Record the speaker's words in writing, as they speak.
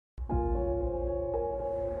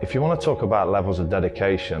If you want to talk about levels of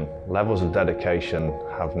dedication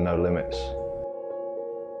have no limits.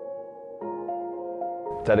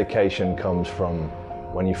 Dedication comes from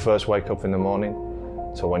when you first wake up in the morning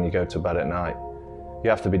to when you go to bed at night. You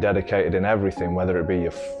have to be dedicated in everything, whether it be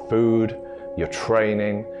your food, your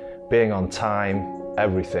training, being on time.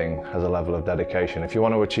 Everything has a level of dedication. If you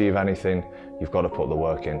want to achieve anything, you've got to put the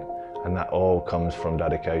work in, and that all comes from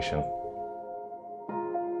dedication.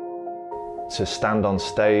 To stand on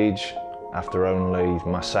stage after only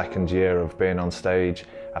my second year of being on stage,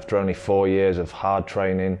 after only 4 years of hard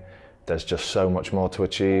training, there's just so much more to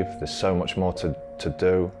achieve, there's so much more to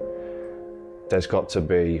do. There's got to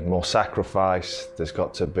be more sacrifice, there's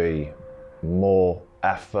got to be more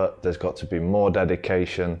effort, there's got to be more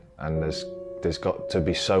dedication, and there's got to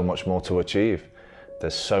be so much more to achieve.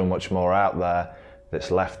 There's so much more out there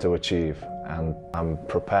that's left to achieve, and I'm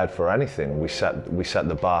prepared for anything. We set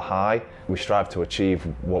the bar high, we strive to achieve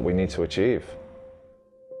what we need to achieve.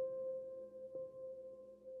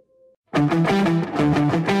 Hey,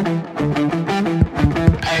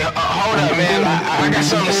 hold up, man. I got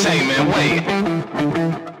something to say, man. Wait.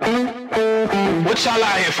 What y'all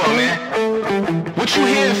out here for, man? What you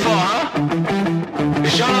here for, huh?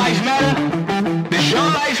 Does your life matter? Does your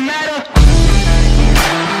life matter?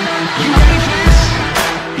 You ready for this?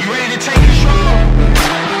 You ready to take control?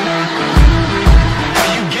 Are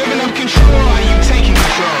you giving up control, or are you taking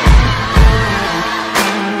control?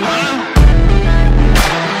 Huh?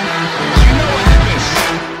 You know what happens.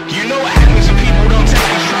 You know what happens when people don't take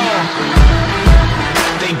control.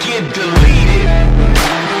 They get deleted.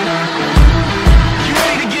 You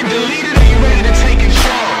ready to get deleted, or you ready to take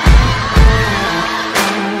control?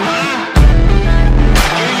 Huh?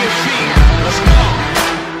 Get on your feet. Let's go.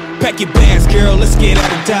 Pack your bags, girl, let's get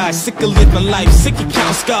out of Dodge. Sick of living life, sick of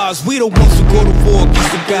counting scars. We the ones who go to war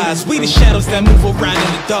against the gods. We the shadows that move around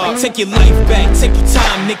in the dark. Take your life back, take your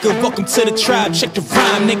time, nigga. Welcome to the tribe, check the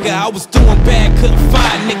rhyme, nigga. I was doing bad, couldn't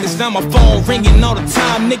find niggas. Now my phone ringing all the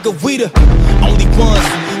time, nigga. We the only ones,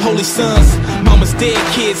 holy sons. Mama's dead,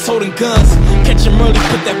 kids holding guns. Catch 'em early,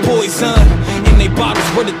 put that poison in they bottles.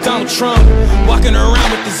 Where the Donald Trump walking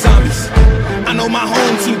around with the zombies. I know my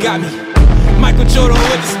home team got me. Michael Jordan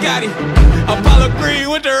with the Scotty, Apollo Creed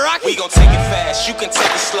with the Rocky. We gon' take it fast, you can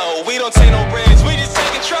take it slow. We don't take no breaks, we just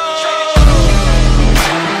take control.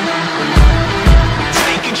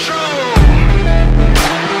 Take control.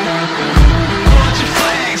 Launch your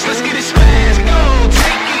flags, let's get it smashed. Go,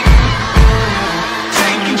 take it.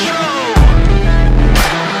 Take control.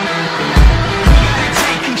 We gotta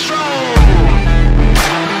take control.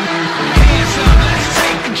 Hands up, let's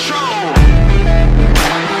take control.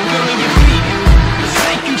 Get on your feet, let's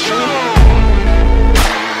take control.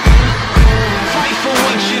 Fight for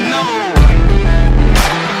what you know.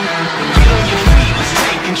 Get on your feet, let's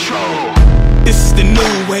take control. This is the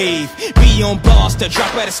new wave. Be on boss that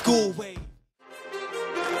drop out of school wave.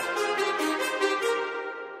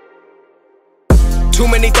 Too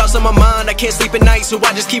many thoughts on my mind, I can't sleep at night, so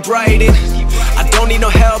I just keep writing. I don't need no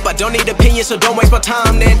help, I don't need opinions, so don't waste my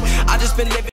time then. I just been living